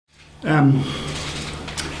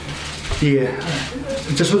Yeah,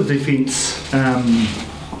 just with the defence,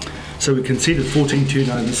 so we conceded 14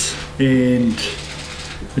 turnovers, and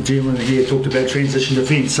the gentleman here talked about transition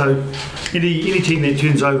defence. So any team that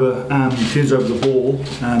turns over the ball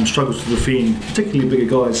struggles to defend, particularly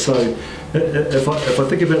bigger guys. So if I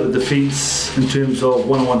think about the defence in terms of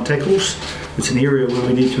one-on-one tackles, it's an area where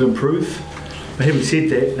we need to improve. But having said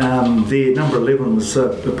that, their number 11 was a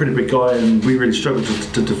pretty big guy, and we really struggled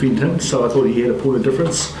to defend him. So I thought he had a point of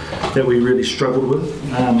difference that we really struggled with.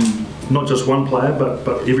 Not just one player, but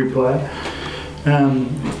every player.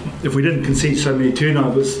 If we didn't concede so many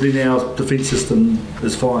turnovers, then our defence system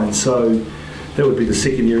is fine. So that would be the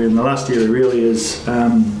second area. And the last area really is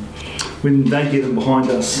when they get in behind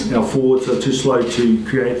us, our forwards are too slow to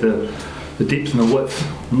create the depth and the width.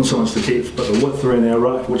 Not so much the depth, but the width around our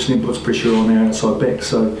ruck, which then puts pressure on our outside back.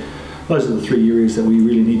 So those are the three areas that we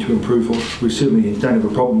really need to improve on. We certainly don't have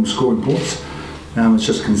a problem scoring points. It's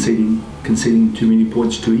just conceding too many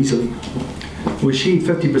points too easily. We shared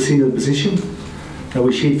 50% of the possession.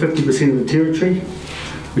 We shared 50% of the territory.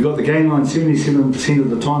 We got the gain line 77% of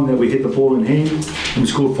the time that we had the ball in hand, and we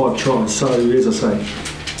scored 5 tries. So as I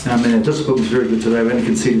say, and our discipline was very good today. We only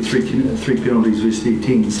conceded three penalties versus their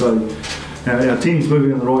 10. So our team's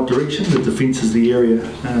moving in the right direction. The defence is the area,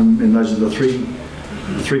 and those are the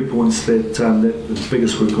three points that the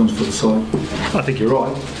biggest work on for the side. I think you're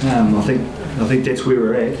right. I think that's where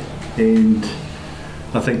we're at, and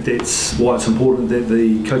I think that's why it's important that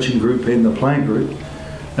the coaching group and the playing group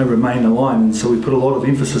remain aligned. And so we put a lot of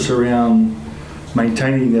emphasis around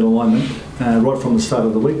maintaining that alignment right from the start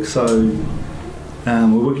of the week. So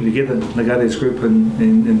we're working together, the Waratahs group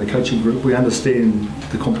and the coaching group. We understand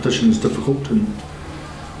the competition is difficult, and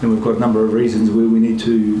we've got a number of reasons where we need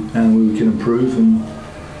to, where we can improve.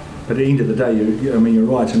 But at the end of the day, you're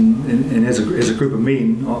right. And as a group of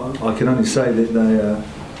men, I can only say that they are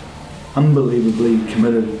unbelievably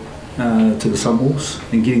committed to the Sunwolves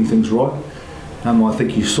and getting things right. I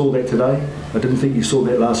think you saw that today. I didn't think you saw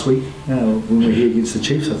that last week when we were here against the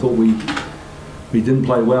Chiefs. I thought we didn't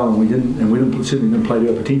play well, and we certainly didn't play to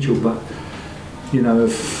our potential. But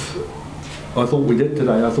if I thought we did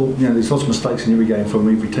today, I thought there's lots of mistakes in every game from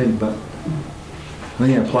every team. But I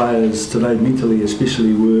think our players today, mentally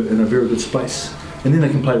especially, were in a very good space. And then they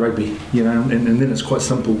can play rugby, and then it's quite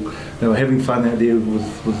simple. They were having fun out there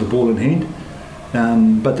with the ball in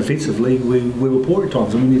hand. But defensively, we were poor at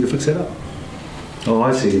times, and we need to fix that up. Oh,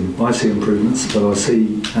 I see improvements, but I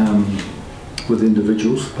see with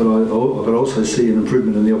individuals, but I also see an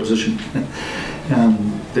improvement in the opposition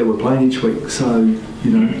that we're playing each week. So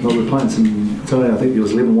we're playing some today. I think there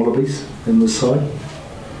was 11 Wallabies in this side.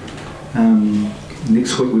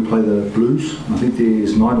 Next week we play the Blues. I think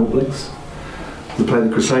there's 9 All Blacks. We play the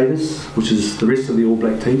Crusaders, which is the rest of the All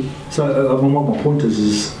Black team. So what my point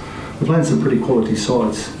is we're playing some pretty quality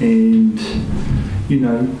sides, and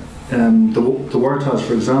the Waratahs,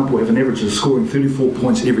 for example, have an average of scoring 34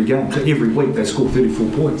 points every game. So every week they score 34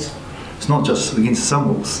 points. It's not just against the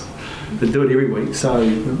Sunwolves. They do it every week. So,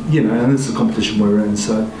 and this is the competition we're in.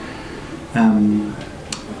 So, and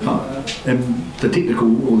the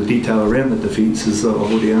technical or the detail around the defence is I've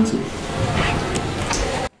already answered.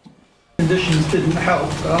 Conditions didn't help.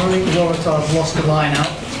 I don't think the Waratahs lost the line out.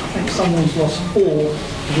 I think someone's lost 4,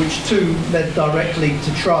 of which 2 led directly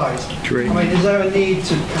to tries. True. I mean, is there a need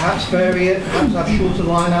to perhaps vary it, perhaps have shorter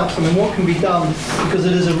line-outs? I mean, what can be done, because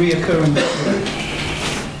it is a reoccurring problem?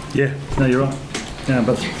 Yeah, no, you're right.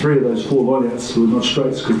 But 3 of those 4 line-outs were not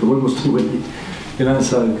straights because the wind was too windy.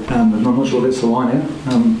 So I'm not sure that's the line-out.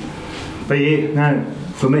 But yeah, no,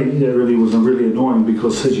 for me, that really was really annoying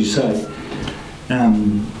because, as you say,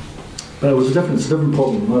 but it was a different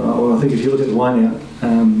problem. I think if you look at the line-out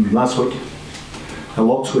last week, our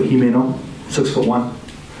locks were Himeno, 6'1".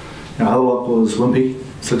 Our other lock was Wimpy,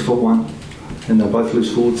 6'1", and they're both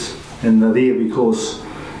loose forwards. And they're there because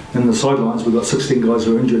in the sidelines we've got 16 guys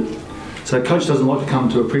who are injured. So a coach doesn't like to come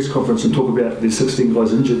to a press conference and talk about there's 16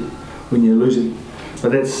 guys injured when you're losing.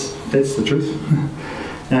 But that's the truth.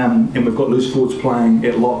 And we've got loose forwards playing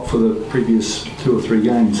at lock for the previous 2 or 3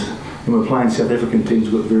 games. And we're playing South African teams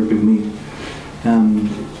with very big men.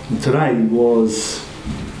 Today was,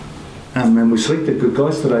 and we selected good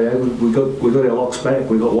guys today. We got our locks back,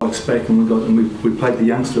 we got Wykes back, and we played the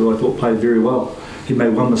youngster who I thought played very well. He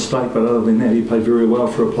made one mistake, but other than that, he played very well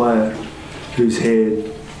for a player who's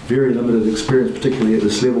had very limited experience, particularly at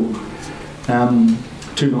this level.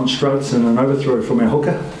 2 non-straights and an overthrow from our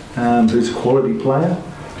hooker, who's a quality player.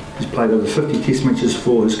 He's played over 50 test matches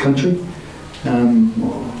for his country.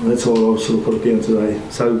 That's all I'll sort of put it down today.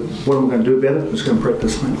 So what am I going to do about it? I'm just going to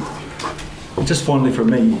practice, mate. just finally from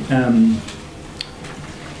me,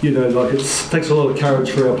 you know, like it takes a lot of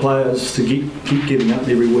courage for our players to keep getting up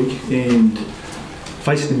every week and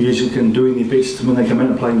facing the music and doing their best when they come out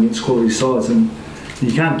and playing against quality sides. And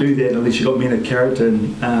you can't do that unless you've got men of character.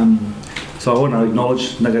 And so I want to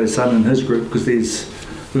acknowledge Nagare-san and his group, because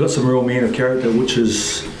we've got some real men of character, which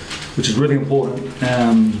is really important.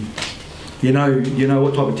 You know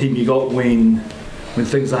what type of team you got when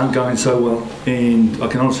things aren't going so well. And I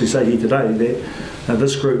can honestly say here today that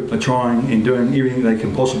this group are trying and doing everything they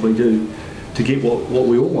can possibly do to get what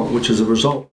we all want, which is a result.